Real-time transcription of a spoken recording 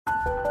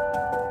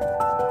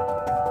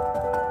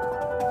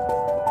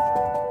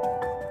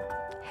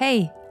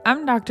Hey,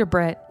 I'm Dr.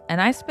 Britt,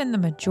 and I spend the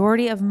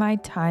majority of my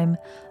time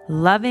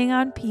loving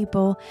on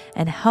people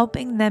and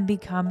helping them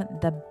become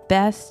the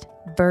best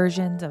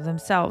versions of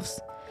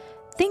themselves.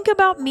 Think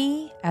about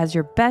me as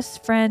your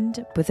best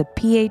friend with a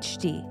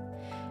PhD.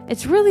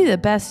 It's really the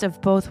best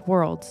of both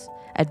worlds: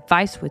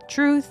 advice with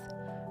truth,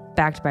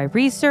 backed by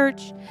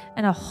research,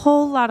 and a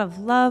whole lot of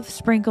love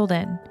sprinkled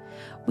in.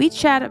 We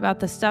chat about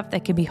the stuff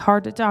that can be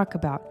hard to talk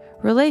about: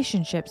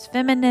 relationships,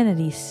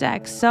 femininity,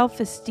 sex,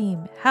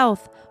 self-esteem,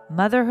 health,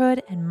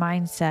 motherhood, and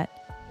mindset.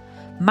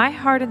 My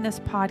heart in this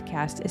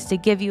podcast is to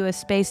give you a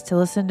space to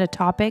listen to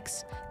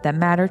topics that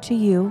matter to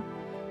you,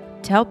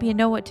 to help you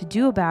know what to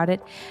do about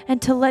it,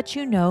 and to let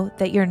you know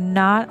that you're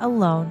not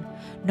alone,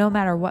 no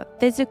matter what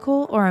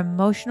physical or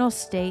emotional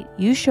state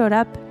you showed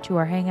up to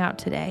our hangout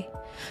today.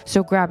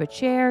 So grab a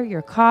chair,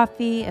 your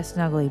coffee, a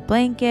snuggly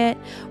blanket,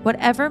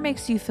 whatever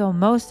makes you feel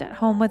most at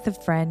home with a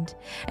friend,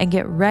 and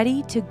get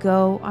ready to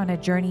go on a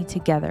journey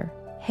together.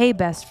 Hey,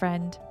 best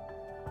friend,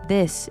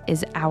 this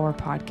is our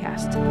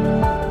podcast.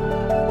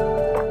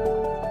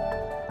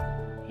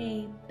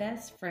 Hey,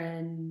 best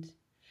friend,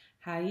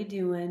 how you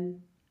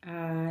doing?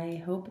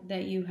 I hope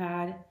that you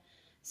had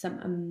some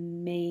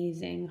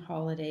amazing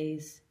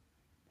holidays.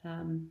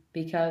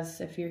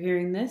 Because if you're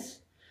hearing this,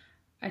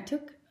 I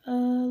took a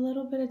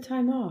little bit of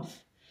time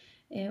off.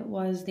 It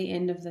was the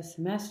end of the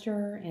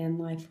semester and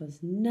life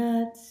was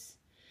nuts.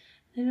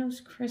 Then it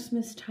was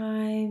Christmas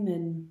time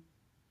and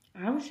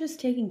I was just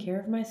taking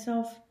care of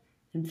myself.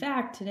 In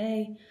fact,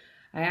 today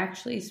I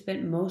actually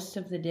spent most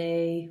of the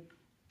day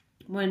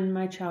when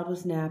my child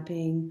was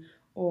napping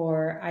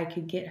or I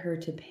could get her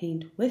to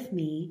paint with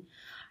me.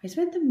 I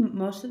spent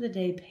most of the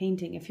day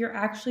painting. If you're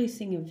actually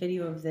seeing a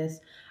video of this,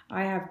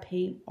 I have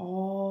paint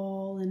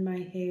all in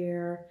my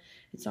hair.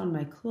 It's on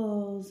my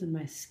clothes and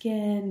my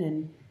skin,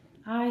 and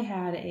I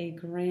had a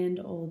grand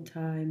old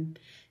time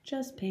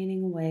just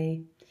painting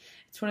away.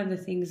 It's one of the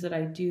things that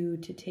I do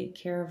to take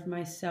care of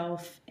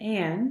myself,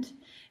 and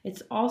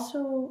it's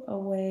also a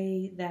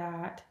way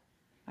that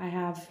I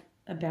have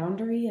a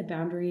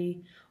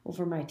boundary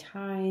over my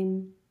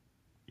time,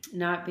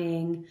 not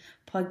being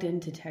plugged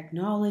into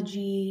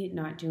technology,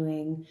 not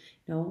doing,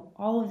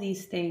 all of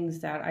these things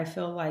that I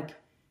feel like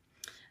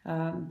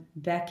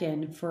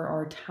beckon for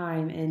our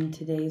time in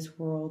today's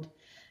world,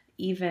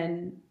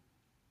 even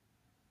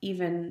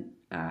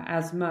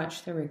as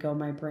much. There we go.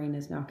 My brain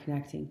is now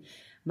connecting.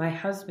 My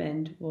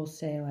husband will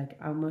say, like,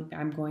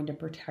 I'm going to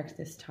protect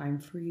this time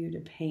for you to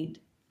paint,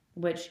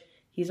 which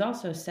he's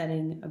also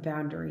setting a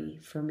boundary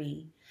for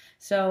me.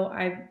 So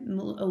I'm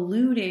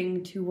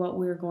alluding to what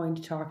we're going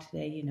to talk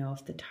today,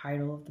 if the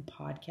title of the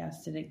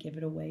podcast didn't give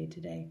it away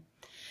today.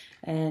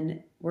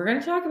 And we're going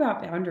to talk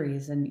about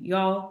boundaries, and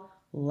y'all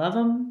love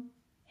them,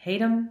 hate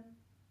them,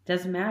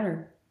 doesn't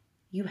matter.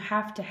 You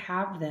have to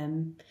have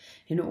them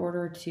in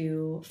order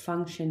to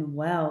function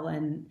well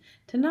and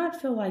to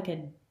not feel like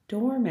a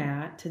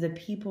doormat to the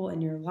people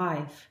in your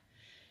life.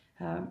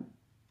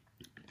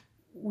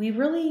 We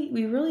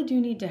really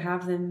do need to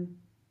have them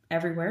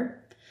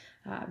everywhere.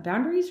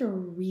 Boundaries are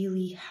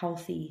really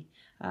healthy.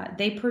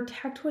 They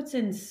protect what's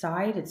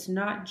inside. It's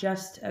not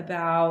just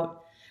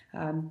about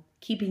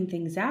keeping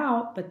things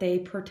out, but they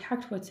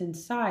protect what's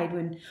inside.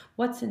 When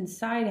what's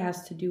inside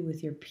has to do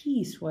with your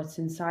peace, what's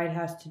inside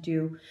has to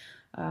do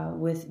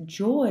with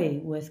joy,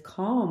 with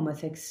calm,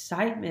 with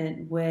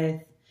excitement,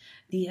 with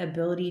the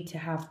ability to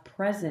have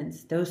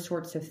presence, those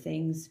sorts of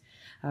things.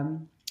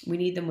 We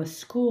need them with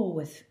school,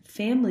 with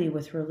family,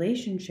 with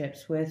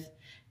relationships, with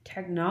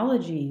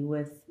technology,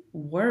 with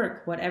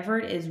work, whatever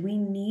it is. We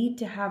need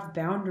to have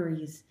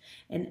boundaries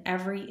in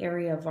every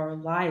area of our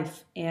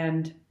life.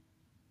 And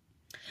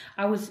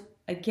I was,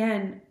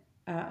 again,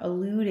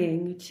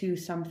 alluding to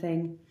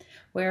something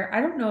where I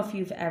don't know if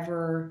you've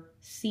ever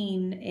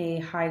seen a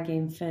high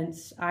game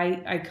fence.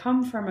 I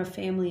come from a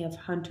family of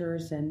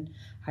hunters, and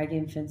high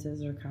game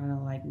fences are kind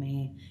of like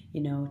me,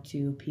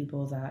 to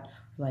people that are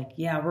like,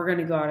 yeah, we're going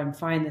to go out and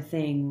find the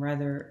thing,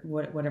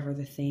 whatever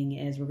the thing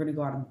is. We're going to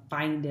go out and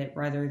find it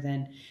rather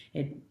than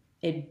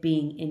it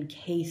being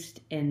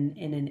encased in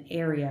an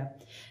area.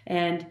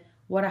 And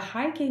what a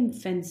high game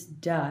fence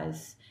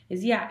does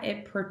is,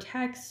 it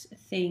protects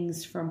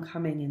things from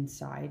coming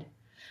inside.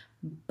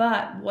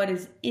 But what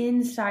is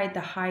inside the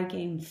high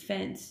game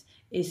fence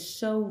is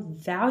so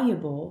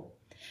valuable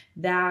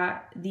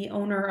that the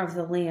owner of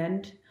the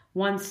land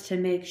wants to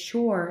make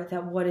sure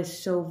that what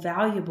is so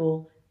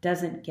valuable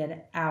doesn't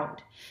get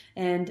out.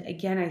 And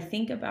again, I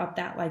think about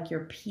that like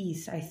your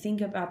peace. I think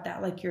about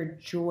that like your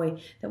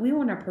joy, that we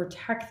want to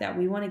protect that.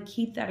 We want to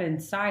keep that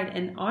inside.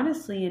 And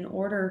honestly, in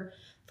order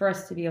for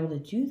us to be able to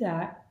do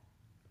that,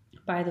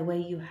 by the way,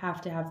 you have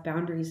to have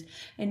boundaries.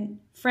 And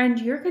friend,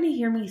 you're going to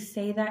hear me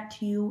say that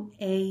to you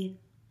a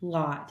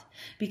lot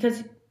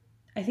because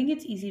I think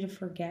it's easy to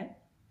forget.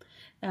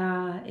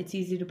 It's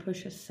easy to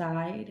push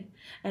aside.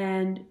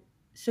 And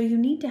so you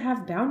need to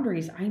have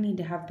boundaries. I need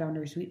to have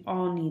boundaries. We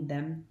all need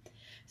them.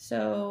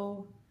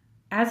 So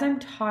as I'm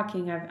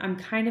talking, I'm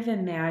kind of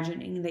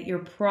imagining that you're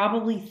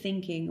probably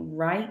thinking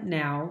right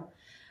now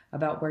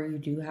about where you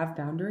do have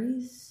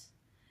boundaries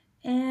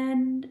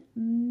and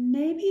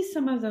maybe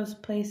some of those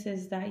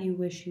places that you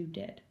wish you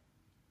did.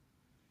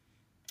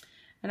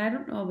 And I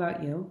don't know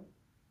about you,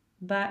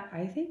 but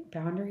I think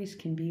boundaries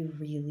can be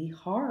really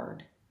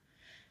hard.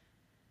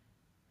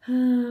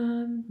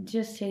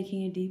 Just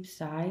taking a deep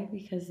sigh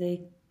because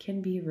they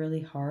can be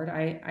really hard.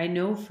 I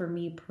know for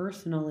me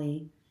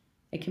personally,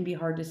 it can be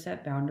hard to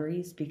set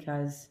boundaries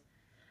because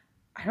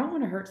I don't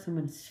want to hurt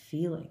someone's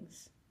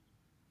feelings.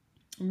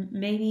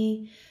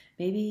 Maybe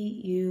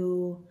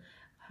you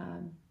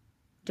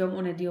don't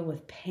want to deal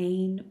with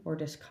pain or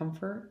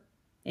discomfort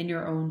in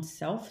your own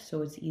self,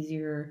 so it's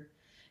easier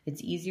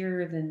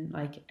than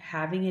like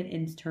having it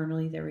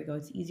internally. There we go.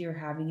 It's easier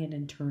having it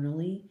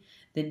internally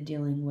than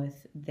dealing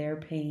with their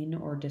pain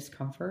or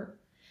discomfort.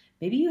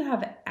 Maybe you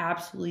have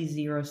absolutely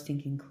zero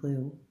stinking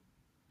clue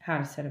how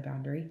to set a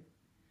boundary.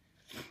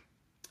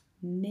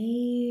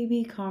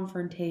 Maybe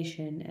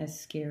confrontation is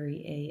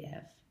scary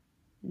AF.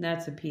 And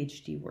that's a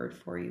PhD word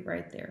for you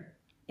right there.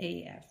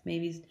 AF.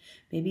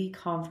 Maybe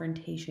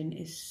confrontation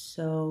is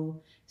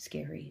so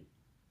scary.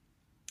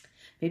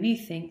 Maybe you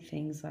think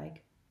things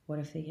like, what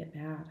if they get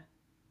mad?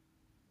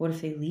 What if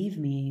they leave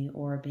me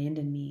or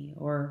abandon me?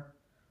 Or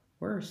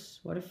worse,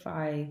 what if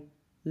I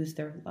lose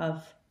their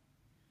love?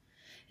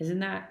 Isn't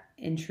that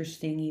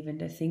interesting even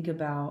to think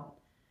about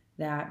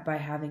that by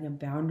having a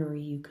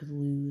boundary you could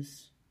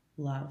lose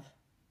love?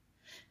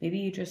 Maybe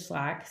you just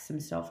lack some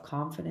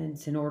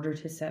self-confidence in order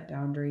to set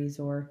boundaries,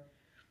 or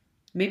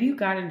maybe you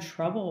got in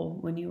trouble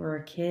when you were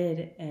a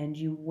kid and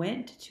you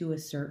went to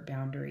assert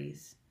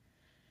boundaries.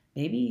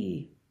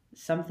 Maybe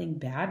something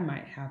bad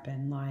might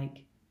happen,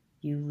 like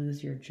you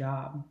lose your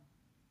job.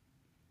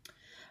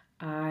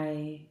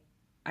 I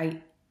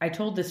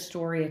told this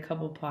story a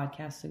couple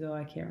podcasts ago.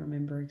 I can't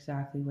remember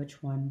exactly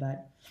which one,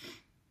 but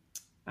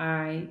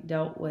I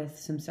dealt with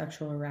some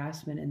sexual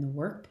harassment in the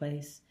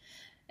workplace,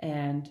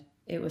 and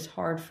it was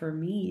hard for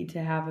me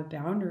to have a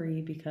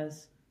boundary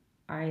because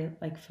I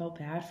felt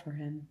bad for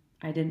him.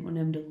 I didn't want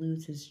him to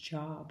lose his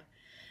job.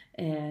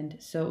 And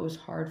so it was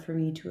hard for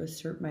me to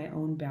assert my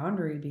own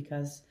boundary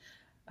because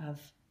of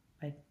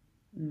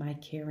my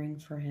caring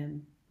for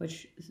him,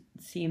 which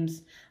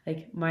seems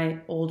like my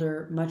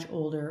much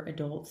older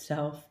adult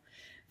self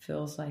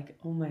feels like,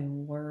 oh my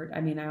word.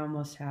 I mean, I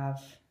almost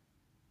have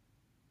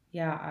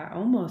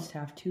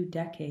 2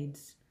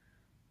 decades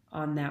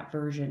on that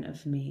version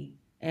of me.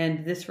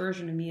 And this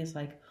version of me is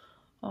like,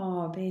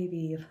 oh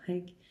baby,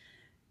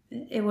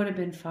 it would have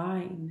been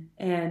fine.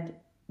 And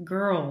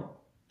girl,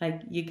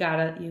 you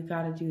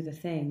gotta do the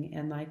thing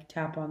and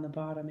tap on the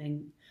bottom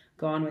and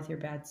go on with your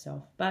bad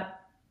self. But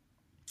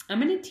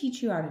I'm gonna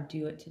teach you how to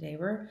do it today.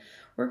 We're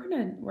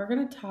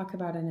gonna talk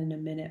about it in a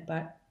minute.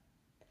 But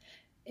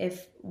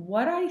if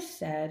what I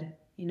said,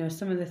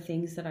 some of the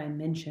things that I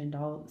mentioned,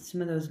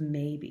 some of those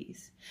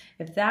maybes,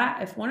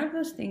 if one of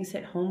those things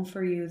hit home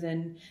for you,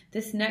 then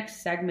this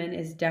next segment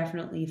is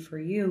definitely for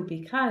you,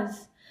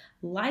 because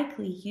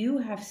likely you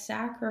have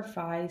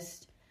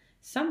sacrificed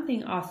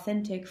something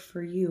authentic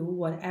for you,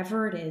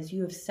 whatever it is.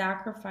 You have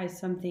sacrificed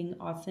something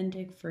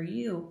authentic for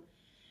you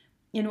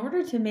in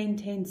order to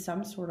maintain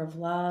some sort of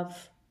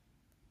love,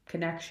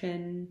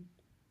 connection,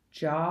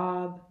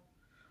 job,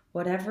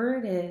 whatever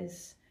it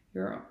is.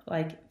 You're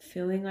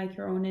feeling like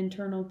your own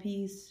internal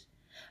peace.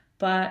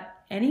 But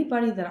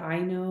anybody that I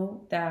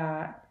know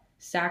that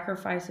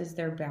sacrifices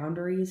their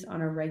boundaries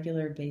on a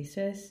regular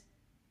basis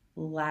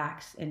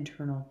lacks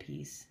internal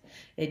peace.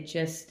 It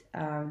just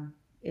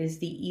is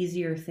the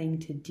easier thing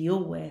to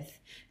deal with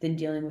than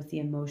dealing with the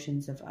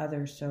emotions of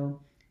others.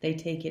 So they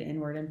take it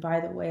inward. And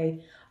by the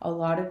way, a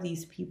lot of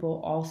these people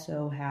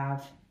also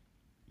have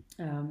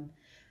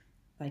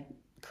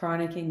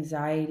chronic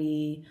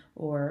anxiety,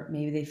 or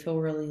maybe they feel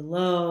really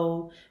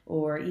low,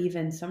 or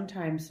even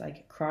sometimes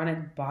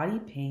chronic body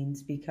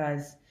pains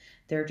because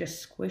they're just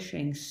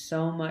squishing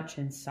so much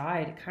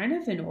inside, kind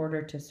of in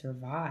order to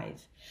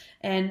survive.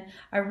 And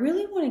I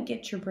really want to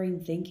get your brain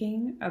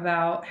thinking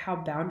about how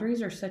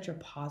boundaries are such a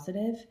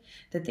positive,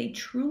 that they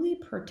truly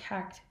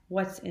protect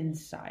what's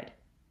inside.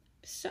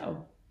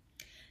 So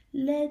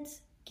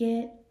let's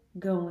get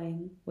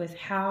going with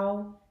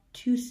how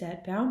to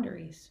set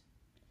boundaries.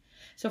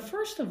 So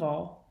first of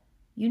all,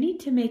 you need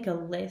to make a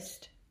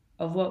list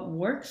of what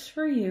works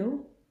for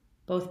you,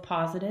 both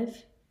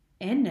positive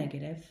and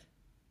negative,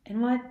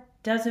 and what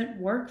doesn't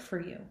work for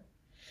you.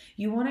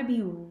 You want to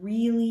be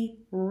really,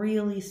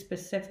 really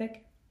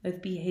specific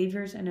with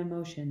behaviors and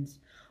emotions.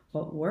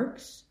 What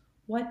works,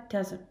 what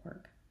doesn't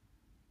work.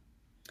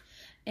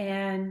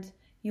 And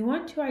you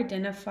want to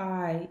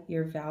identify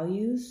your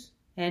values.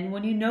 And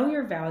when you know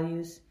your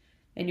values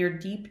and your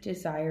deep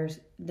desires,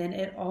 then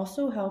it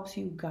also helps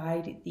you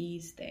guide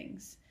these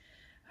things.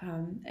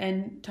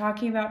 And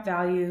talking about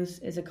values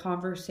is a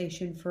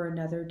conversation for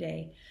another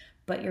day,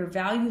 but your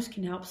values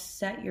can help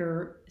set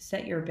your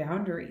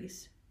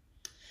boundaries.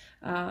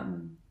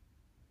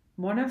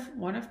 One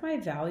of my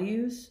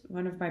values,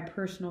 one of my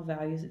personal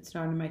values, it's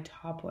not in my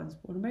top ones,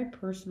 but one of my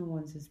personal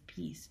ones is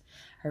peace.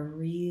 I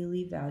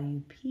really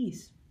value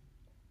peace.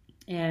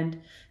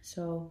 And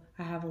so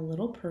I have a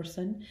little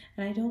person,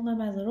 and I don't let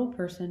my little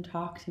person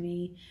talk to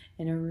me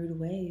in a rude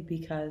way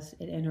because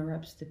it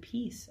interrupts the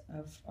peace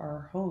of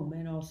our home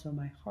and also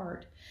my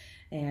heart.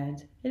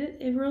 And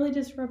it really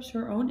disrupts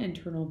her own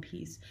internal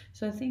peace.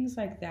 So things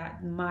like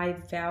that, my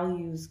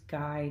values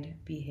guide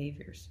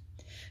behaviors.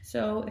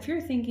 So if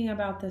you're thinking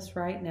about this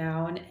right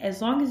now, and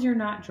as long as you're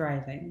not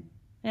driving,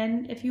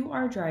 and if you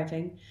are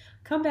driving,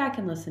 come back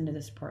and listen to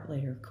this part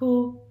later.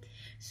 Cool?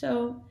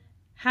 So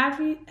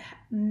have you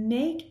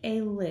make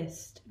a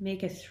list,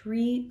 make a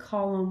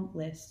 3-column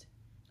list.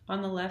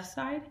 On the left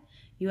side,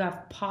 you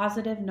have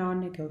positive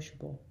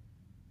non-negotiable.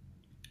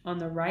 On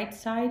the right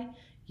side,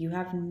 you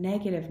have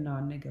negative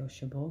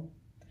non-negotiable.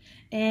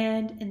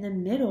 And in the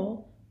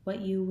middle,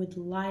 what you would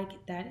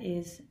like that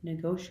is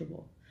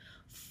negotiable.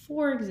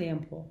 For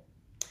example,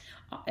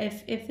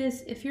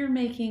 if you're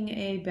making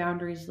a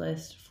boundaries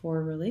list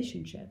for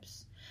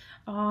relationships,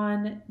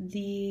 on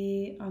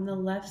the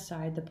left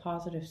side, the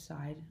positive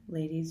side,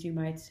 ladies, you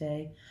might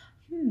say,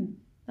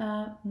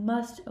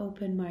 must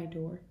open my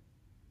door.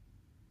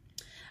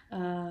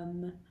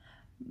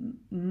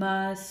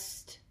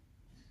 Must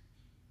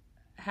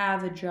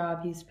have a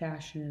job he's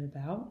passionate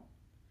about.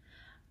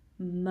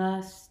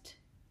 Must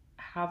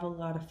have a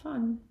lot of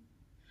fun.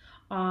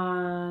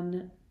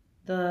 On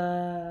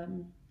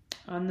the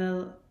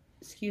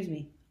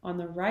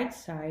right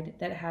side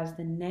that has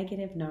the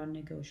negative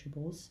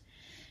non-negotiables,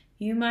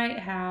 you might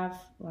have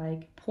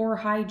like poor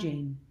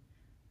hygiene,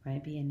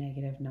 might be a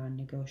negative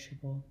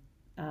non-negotiable.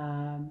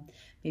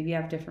 Maybe you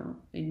have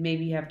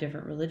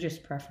different religious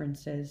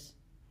preferences.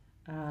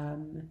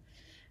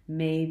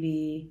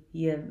 Maybe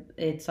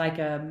it's like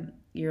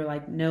you're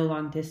like no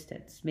long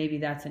distance. Maybe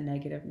that's a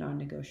negative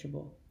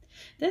non-negotiable.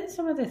 Then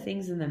some of the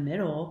things in the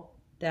middle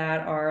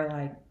that are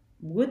like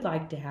would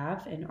like to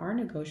have and are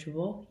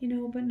negotiable,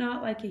 but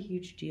not like a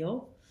huge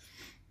deal.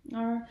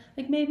 Or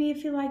like maybe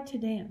if you like to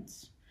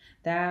dance,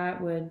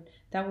 that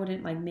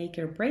wouldn't like make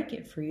it or break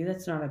it for you.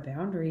 That's not a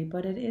boundary,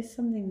 but it is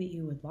something that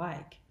you would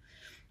like.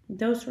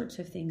 Those sorts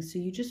of things. So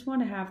you just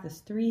want to have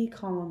this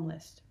 3-column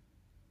list.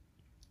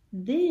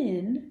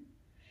 Then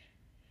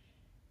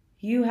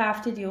you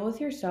have to deal with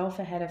yourself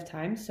ahead of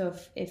time. So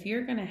if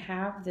you're going to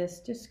have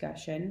this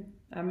discussion,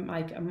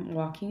 I'm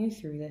walking you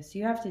through this.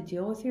 You have to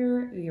deal with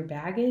your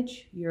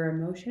baggage, your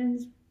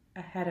emotions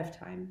ahead of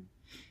time.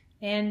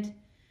 And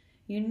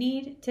you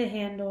need to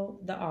handle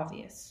the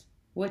obvious,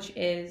 which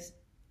is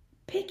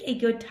pick a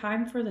good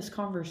time for this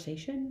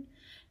conversation.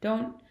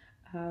 Don't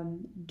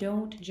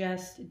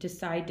just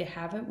decide to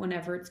have it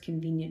whenever it's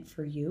convenient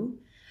for you,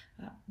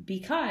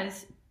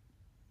 because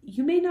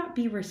you may not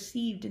be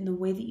received in the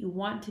way that you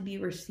want to be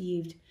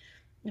received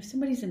if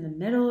somebody's in the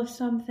middle of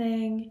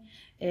something,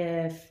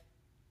 if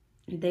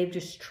they've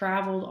just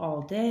traveled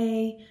all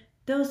day,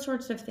 those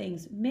sorts of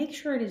things. Make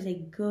sure it is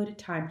a good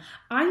time.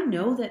 I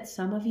know that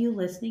some of you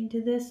listening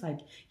to this, like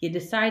you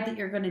decide that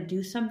you're going to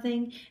do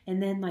something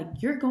and then like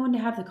you're going to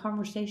have the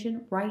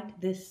conversation right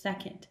this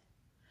second.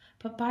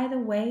 But by the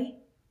way,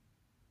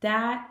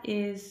 that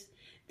is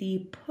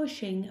the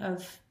pushing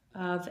of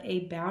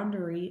a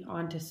boundary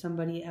onto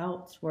somebody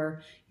else,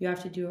 where you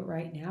have to do it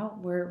right now,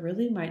 where it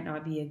really might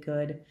not be a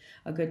good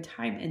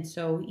time. And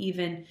so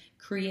even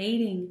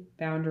creating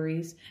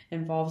boundaries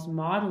involves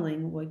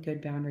modeling what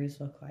good boundaries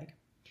look like.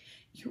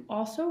 You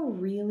also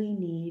really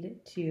need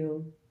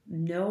to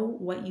know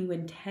what you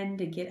intend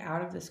to get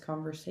out of this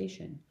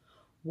conversation.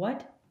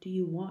 What do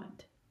you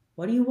want?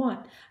 What do you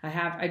want?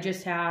 I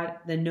just had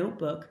the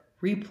Notebook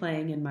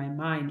replaying in my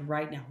mind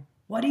right now.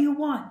 What do you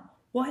want?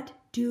 What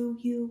do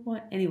you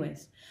want?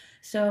 Anyways,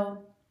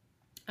 so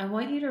I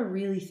want you to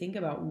really think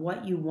about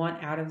what you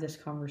want out of this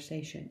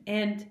conversation.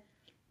 And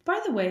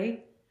by the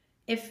way,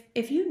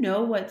 if you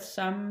know what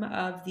some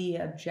of the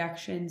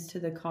objections to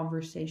the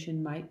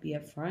conversation might be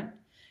up front,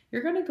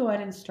 you're going to go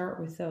ahead and start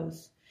with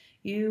those.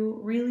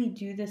 You really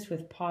do this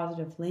with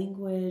positive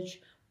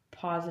language,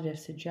 positive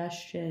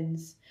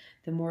suggestions.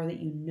 The more that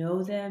you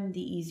know them,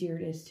 the easier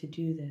it is to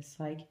do this.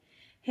 Like,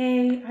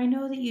 hey, I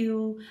know that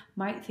you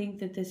might think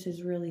that this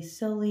is really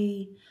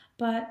silly,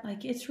 but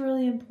like it's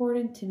really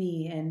important to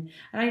me, and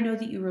I know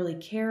that you really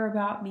care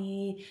about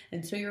me,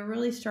 and so you're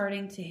really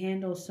starting to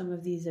handle some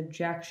of these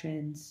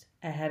objections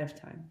ahead of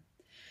time.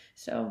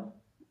 So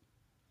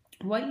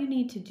what you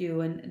need to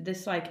do, and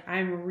this, like,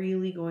 I'm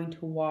really going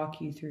to walk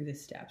you through the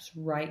steps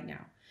right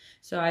now.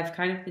 So I've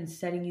kind of been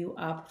setting you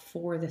up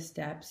for the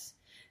steps.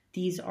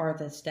 These are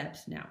the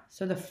steps now.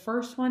 So the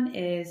first one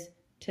is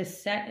to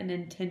set an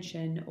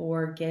intention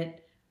or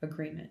get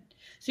agreement.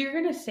 So you're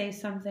going to say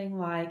something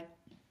like,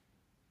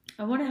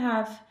 I want to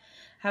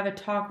have a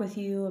talk with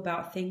you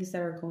about things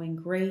that are going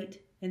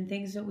great and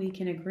things that we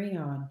can agree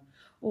on.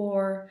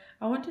 Or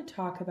I want to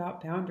talk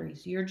about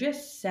boundaries. You're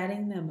just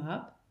setting them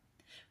up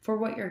for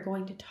what you're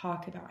going to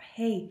talk about.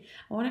 Hey,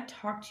 I want to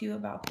talk to you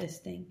about this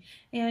thing.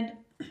 And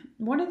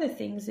one of the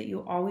things that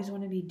you always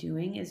want to be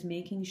doing is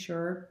making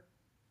sure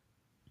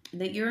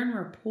that you're in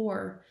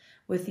rapport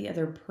with the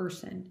other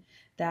person,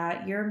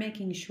 that you're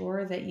making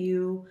sure that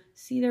you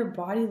see their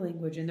body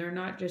language and they're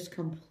not just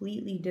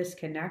completely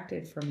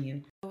disconnected from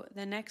you. So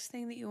the next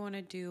thing that you want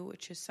to do,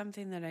 which is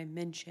something that I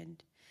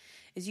mentioned,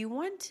 is you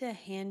want to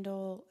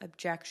handle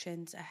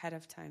objections ahead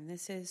of time.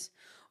 This is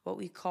what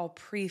we call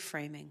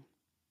pre-framing.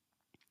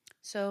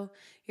 So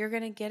you're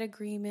going to get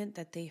agreement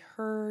that they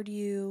heard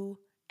you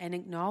and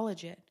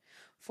acknowledge it.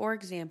 For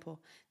example,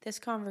 this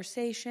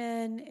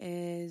conversation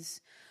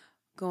is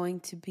going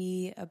to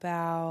be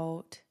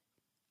about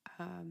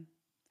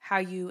how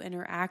you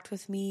interact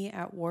with me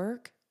at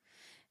work,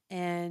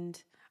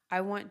 and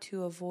I want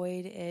to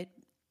avoid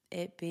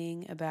it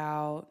being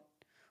about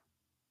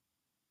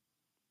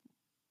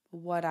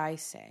what I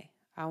say.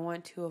 I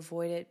want to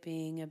avoid it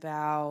being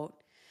about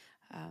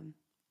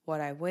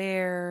what I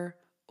wear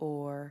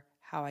or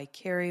how I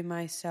carry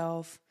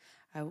myself.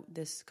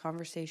 This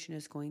conversation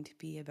is going to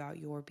be about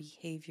your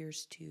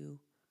behaviors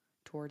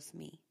towards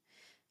me.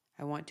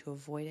 I want to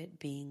avoid it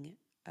being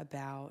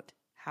about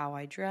how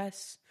I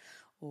dress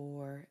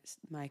or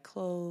my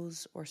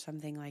clothes or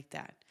something like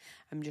that.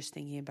 I'm just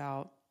thinking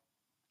about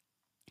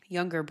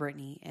younger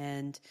Brittany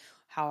and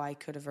how I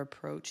could have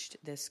approached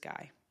this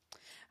guy.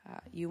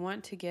 You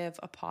want to give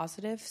a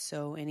positive,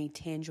 so any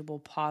tangible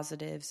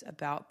positives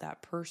about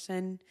that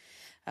person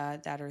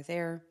that are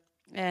there.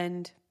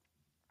 And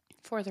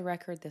for the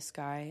record, this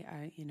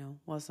guy,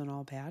 wasn't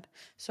all bad.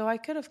 So I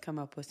could have come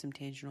up with some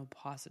tangible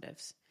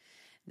positives.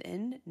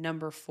 Then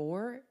number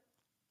 4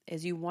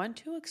 is you want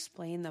to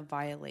explain the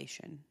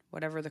violation,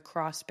 whatever the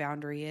cross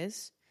boundary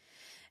is,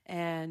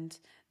 and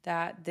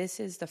that this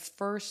is the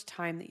first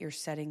time that you're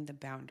setting the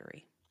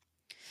boundary.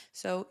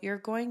 So you're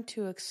going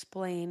to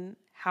explain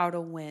how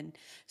to win.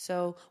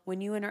 So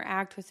when you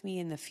interact with me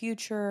in the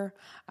future,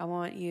 I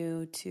want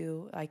you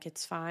to,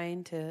 it's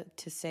fine to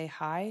say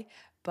hi,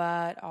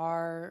 but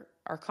our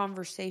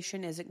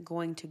conversation isn't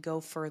going to go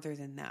further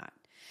than that.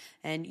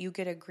 And you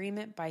get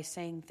agreement by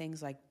saying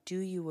things like, do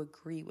you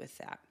agree with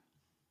that?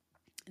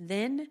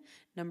 Then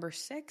number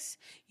 6,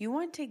 you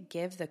want to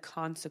give the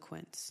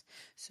consequence.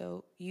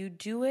 So you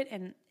do it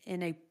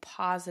in a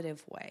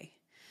positive way.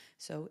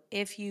 So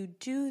if you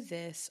do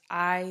this,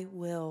 I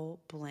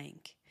will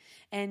blank.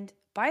 And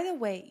by the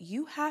way,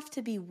 you have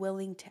to be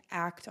willing to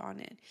act on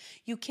it.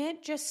 You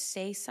can't just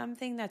say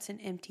something that's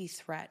an empty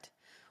threat.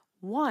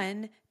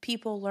 1,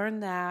 people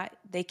learn that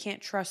they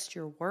can't trust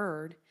your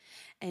word.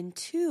 And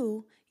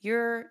 2,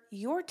 you're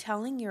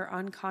telling your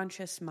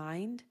unconscious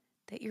mind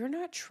that you're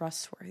not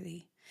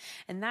trustworthy.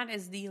 And that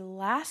is the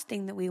last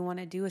thing that we want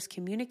to do, is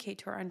communicate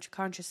to our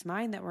unconscious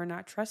mind that we're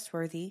not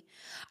trustworthy.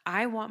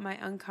 I want my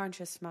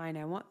unconscious mind,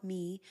 I want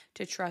me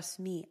to trust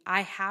me.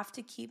 I have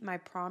to keep my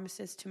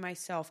promises to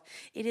myself.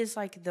 It is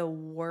like the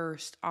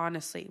worst,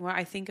 honestly, when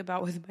I think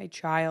about with my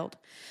child.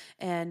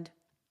 And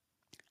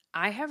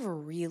I have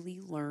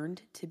really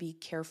learned to be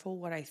careful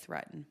what I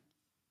threaten.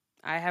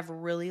 I have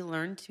really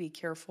learned to be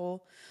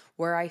careful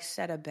where I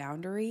set a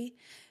boundary,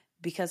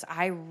 because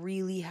I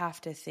really have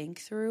to think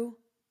through,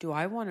 do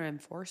I want to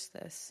enforce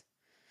this?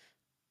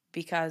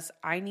 Because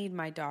I need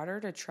my daughter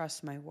to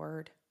trust my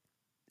word.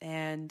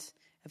 And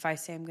if I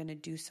say I'm going to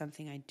do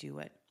something, I do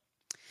it.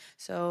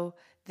 So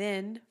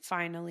then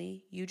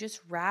finally, you just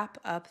wrap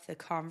up the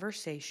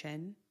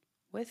conversation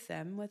with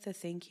them with a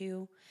thank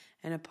you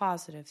and a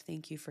positive.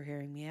 Thank you for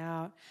hearing me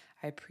out.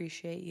 I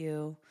appreciate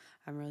you.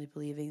 I'm really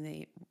believing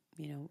that,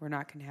 we're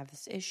not going to have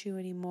this issue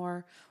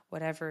anymore,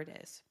 whatever it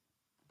is.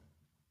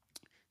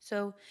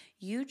 So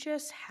you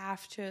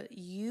have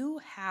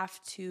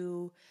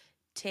to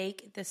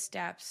take the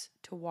steps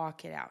to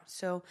walk it out.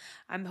 So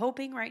I'm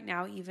hoping right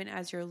now, even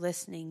as you're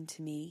listening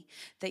to me,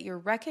 that you're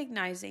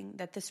recognizing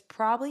that this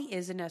probably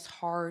isn't as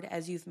hard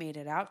as you've made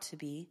it out to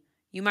be.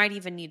 You might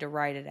even need to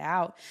write it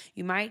out.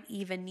 You might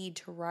even need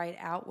to write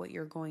out what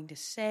you're going to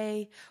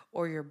say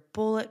or your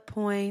bullet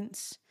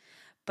points,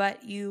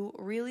 but you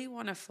really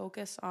want to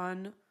focus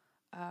on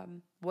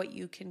what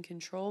you can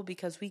control,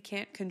 because we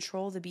can't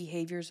control the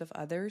behaviors of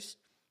others.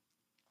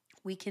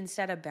 We can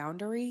set a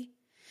boundary,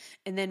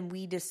 and then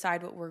we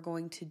decide what we're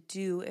going to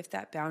do if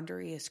that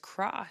boundary is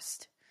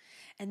crossed.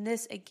 And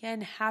this,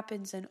 again,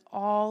 happens in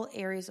all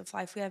areas of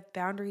life. We have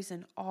boundaries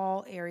in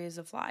all areas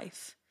of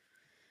life.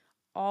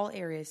 All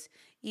areas.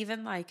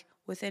 Even like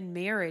within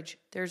marriage,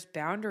 there's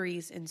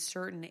boundaries in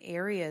certain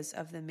areas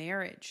of the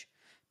marriage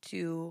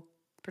to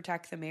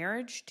protect the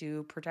marriage,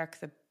 to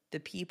protect the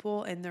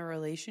people in the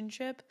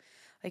relationship.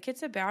 Like,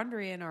 it's a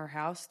boundary in our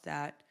house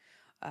that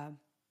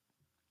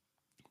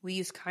we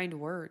use kind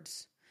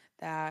words,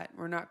 that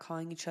we're not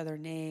calling each other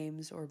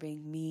names or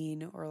being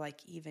mean or like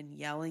even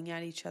yelling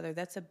at each other.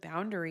 That's a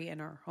boundary in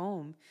our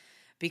home,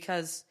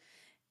 because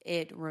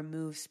it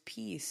removes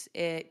peace.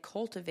 It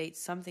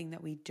cultivates something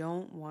that we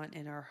don't want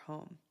in our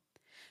home.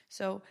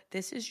 So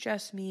this is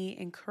just me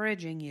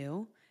encouraging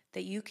you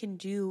that you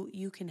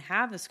can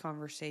have this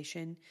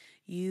conversation.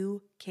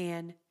 You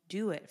can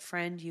do it.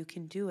 Friend, you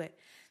can do it.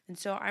 And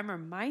so I'm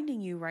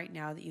reminding you right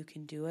now that you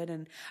can do it.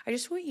 And I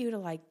just want you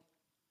to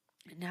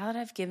now that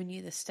I've given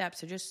you the steps,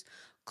 so just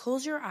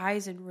close your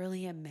eyes and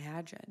really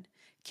imagine.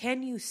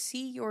 Can you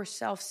see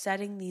yourself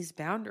setting these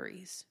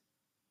boundaries?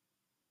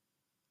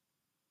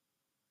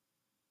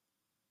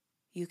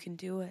 You can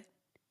do it.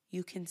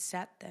 You can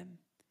set them.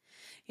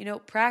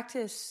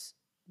 Practice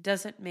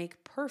doesn't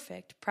make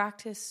perfect.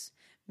 Practice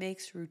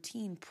makes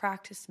routine.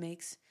 Practice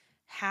makes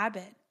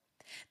habit.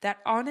 That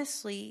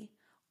honestly,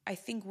 I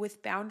think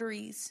with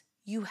boundaries,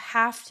 you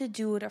have to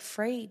do it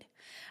afraid.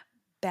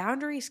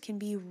 Boundaries can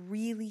be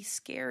really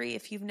scary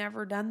if you've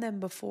never done them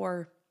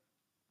before.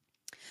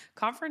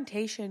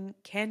 Confrontation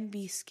can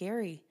be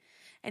scary.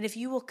 And if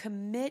you will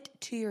commit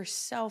to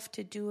yourself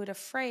to do it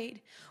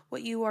afraid,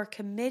 what you are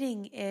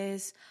committing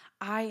is,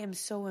 I am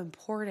so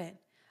important.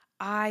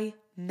 I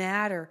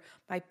matter.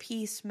 My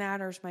peace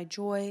matters. My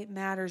joy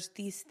matters.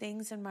 These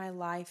things in my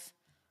life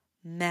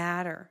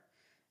matter.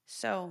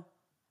 So,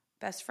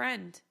 best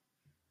friend,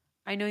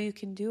 I know you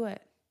can do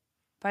it.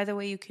 By the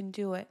way, you can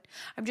do it.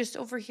 I'm just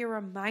over here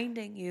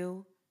reminding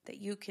you that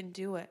you can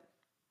do it.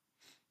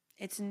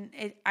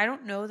 I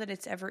don't know that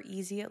it's ever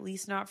easy, at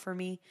least not for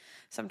me.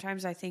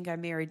 Sometimes I think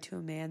I'm married to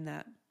a man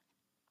that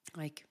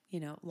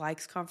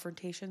likes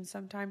confrontation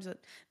sometimes.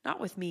 Not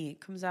with me.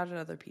 It comes out at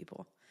other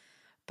people.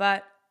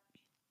 But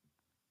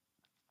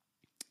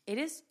it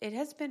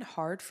has been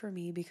hard for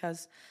me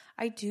because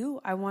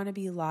I want to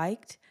be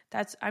liked.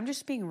 I'm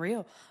just being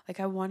real.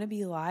 I want to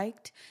be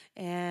liked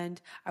and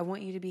I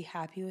want you to be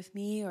happy with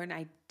me, and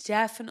I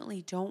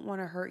definitely don't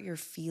want to hurt your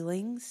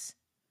feelings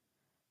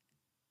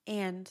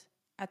and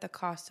at the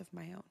cost of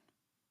my own.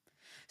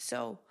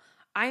 So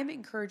I am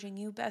encouraging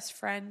you, best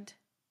friend,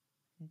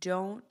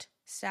 don't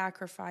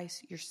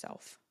sacrifice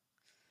yourself.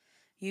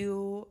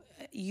 You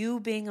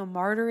being a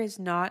martyr is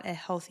not a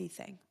healthy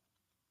thing.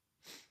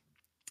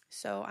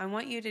 So I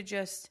want you to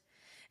just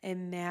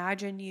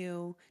imagine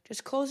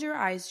just close your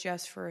eyes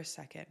just for a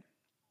second.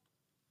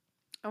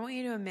 I want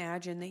you to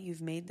imagine that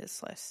you've made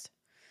this list,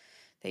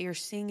 that you're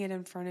seeing it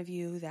in front of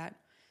you, that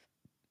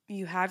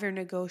you have your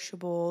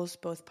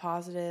negotiables, both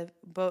positive,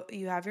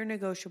 you have your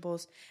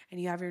negotiables and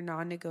you have your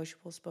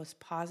non-negotiables, both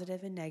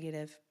positive and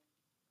negative.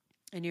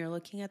 And you're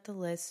looking at the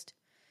list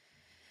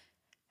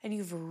and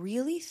you've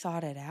really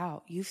thought it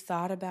out. You've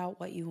thought about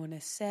what you want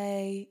to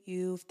say.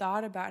 You've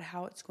thought about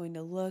how it's going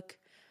to look.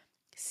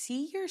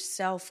 See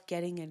yourself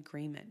getting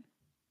agreement.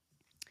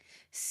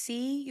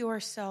 See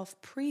yourself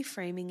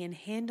pre-framing and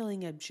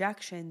handling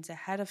objections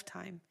ahead of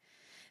time.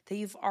 That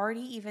you've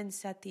already even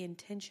set the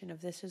intention of,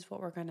 this is what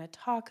we're going to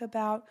talk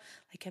about.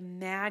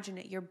 Imagine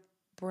it. Your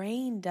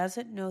brain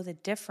doesn't know the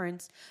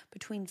difference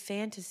between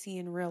fantasy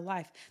and real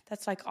life.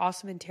 That's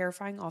awesome and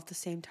terrifying all at the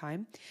same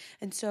time.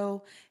 And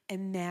so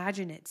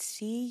imagine it.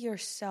 See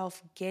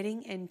yourself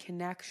getting in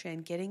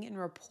connection, getting in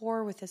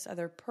rapport with this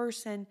other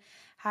person,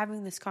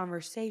 having this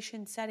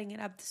conversation, setting it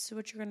up. This is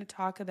what you're going to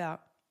talk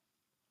about.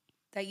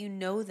 That you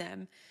know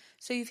them.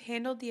 So you've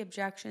handled the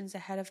objections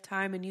ahead of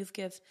time and you've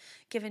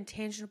given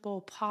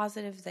tangible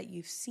positives that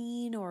you've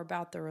seen or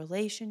about the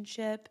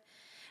relationship.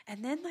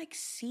 And then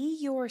see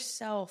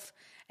yourself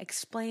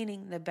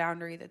explaining the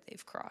boundary that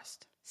they've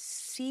crossed.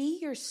 See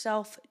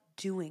yourself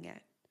doing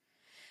it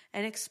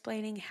and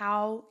explaining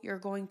how you're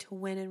going to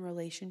win in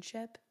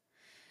relationship,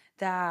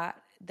 that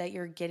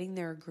you're getting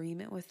their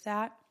agreement with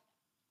that.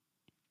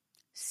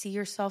 See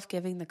yourself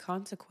giving the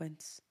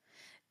consequence.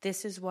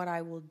 This is what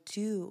I will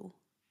do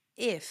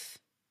if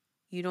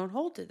you don't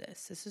hold to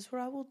this. This is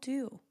what I will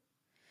do.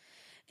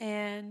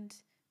 And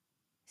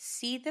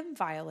see them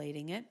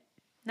violating it.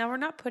 Now, we're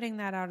not putting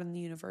that out in the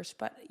universe,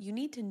 but you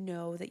need to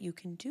know that you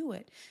can do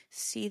it.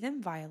 See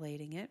them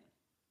violating it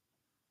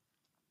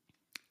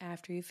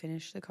after you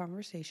finish the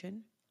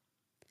conversation.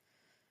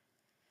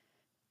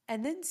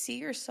 And then see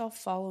yourself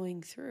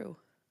following through.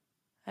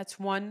 That's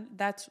one.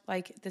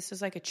 This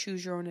is a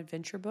choose your own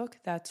adventure book.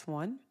 That's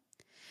one.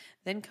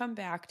 Then come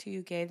back to,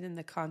 you gave them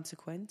the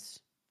consequence.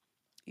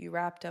 You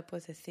wrapped up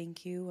with a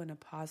thank you and a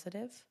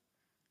positive,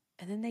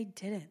 and then they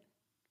didn't.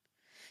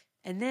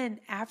 And then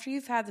after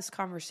you've had this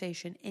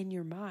conversation in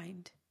your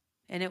mind,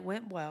 and it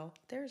went well,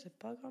 there's a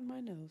bug on my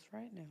nose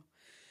right now,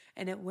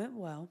 and it went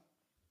well,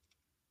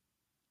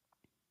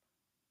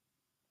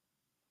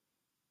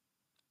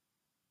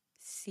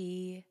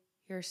 see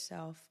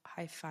yourself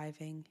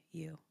high-fiving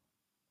you.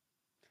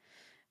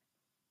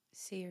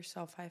 See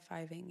yourself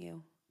high-fiving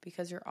you.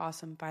 Because you're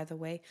awesome. By the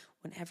way,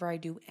 whenever I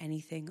do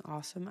anything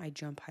awesome, I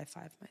jump high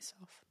five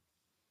myself.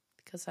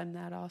 Because I'm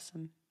that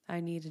awesome. I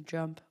need to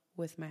jump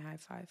with my high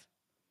five.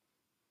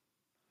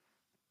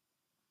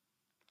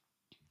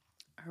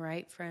 All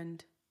right,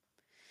 friend.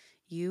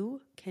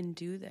 You can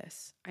do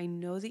this. I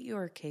know that you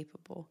are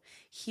capable.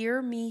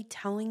 Hear me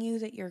telling you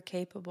that you're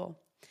capable.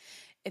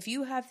 If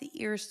you have the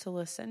ears to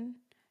listen,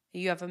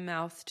 you have a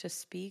mouth to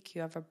speak,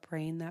 you have a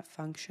brain that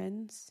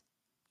functions,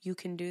 you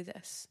can do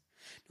this.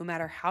 No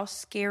matter how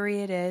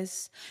scary it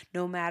is,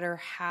 no matter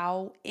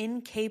how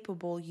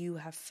incapable you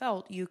have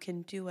felt, you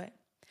can do it.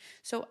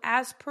 So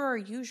as per our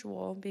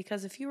usual,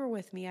 because if you were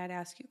with me, I'd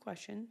ask you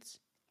questions.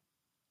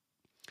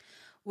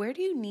 Where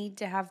do you need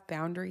to have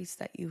boundaries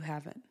that you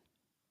haven't?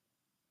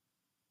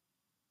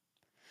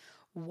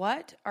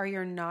 What are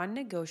your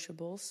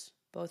non-negotiables,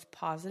 both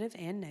positive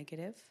and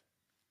negative?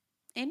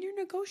 And your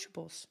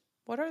negotiables,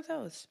 what are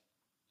those?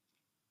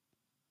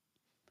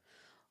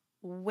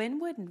 When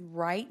would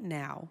right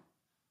now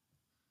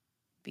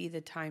be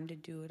the time to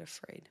do it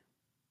afraid?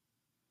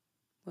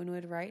 When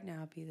would right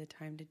now be the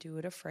time to do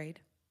it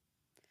afraid?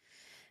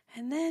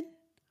 And then,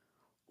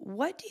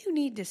 what do you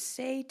need to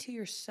say to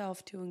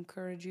yourself to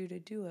encourage you to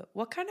do it?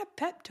 What kind of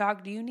pep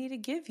talk do you need to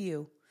give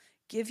you?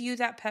 Give you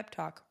that pep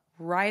talk.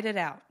 Write it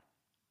out.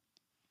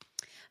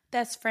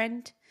 Best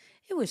friend,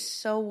 it was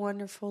so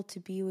wonderful to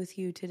be with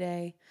you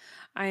today.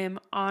 I am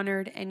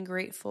honored and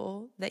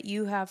grateful that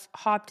you have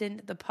hopped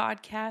into the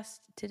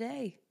podcast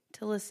today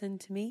to listen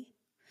to me,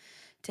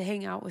 to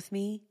hang out with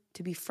me,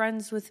 to be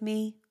friends with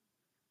me.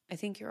 I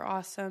think you're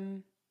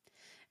awesome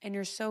and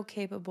you're so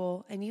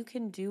capable and you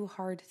can do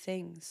hard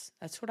things.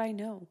 That's what I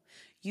know.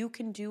 You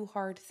can do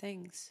hard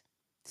things.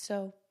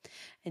 So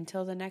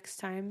until the next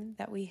time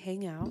that we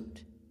hang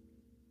out,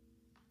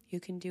 you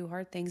can do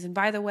hard things. And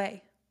by the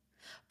way,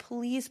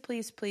 please,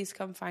 please, please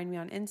come find me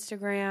on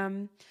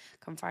Instagram.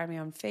 Come find me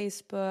on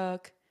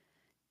Facebook.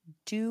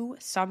 Do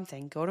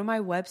something. Go to my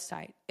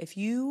website. If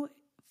you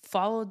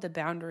followed the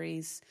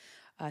boundaries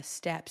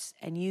steps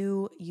and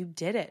you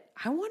did it,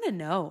 I want to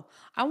know.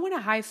 I want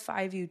to high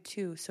five you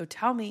too. So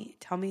tell me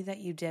that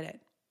you did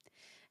it.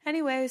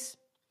 Anyways,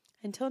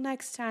 until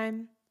next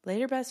time,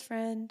 later, best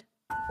friend.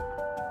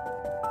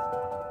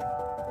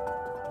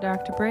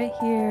 Dr. Britt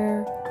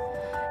here.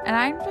 And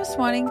I'm just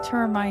wanting to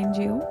remind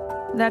you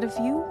that if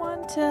you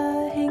want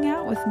to hang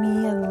out with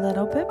me a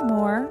little bit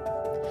more,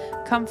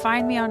 come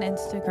find me on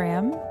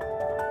Instagram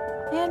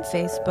and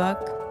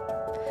Facebook.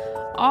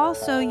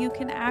 Also, you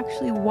can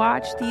actually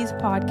watch these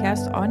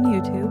podcasts on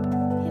YouTube.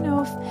 You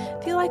know,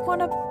 if you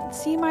want to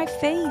see my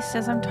face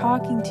as I'm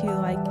talking to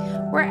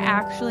you, we're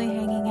actually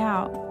hanging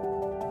out.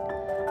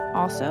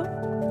 Also,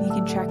 you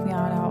can check me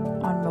out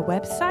on my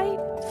website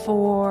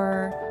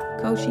for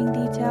coaching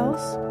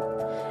details.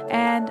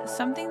 And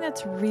something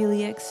that's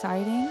really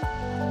exciting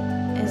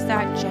is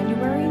that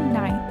January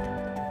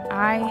 9th,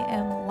 I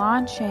am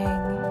launching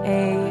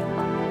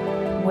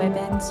a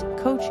women's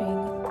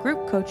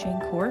group coaching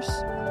course.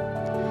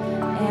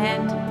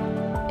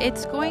 And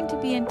it's going to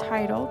be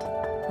entitled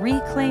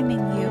Reclaiming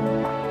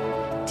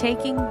You,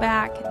 Taking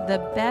Back the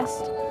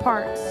Best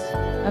Parts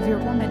of Your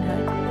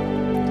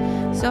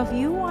Womanhood. So if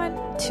you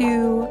want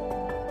to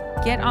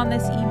get on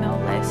this email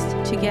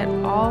list to get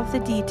all of the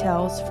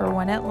details for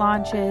when it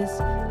launches,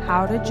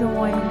 how to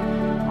join,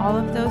 all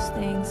of those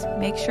things,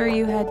 make sure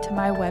you head to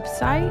my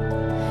website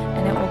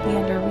and it will be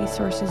under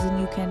resources and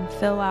you can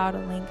fill out a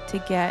link to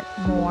get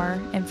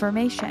more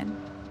information.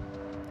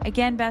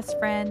 Again, best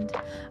friend,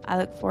 I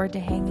look forward to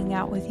hanging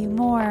out with you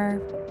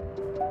more.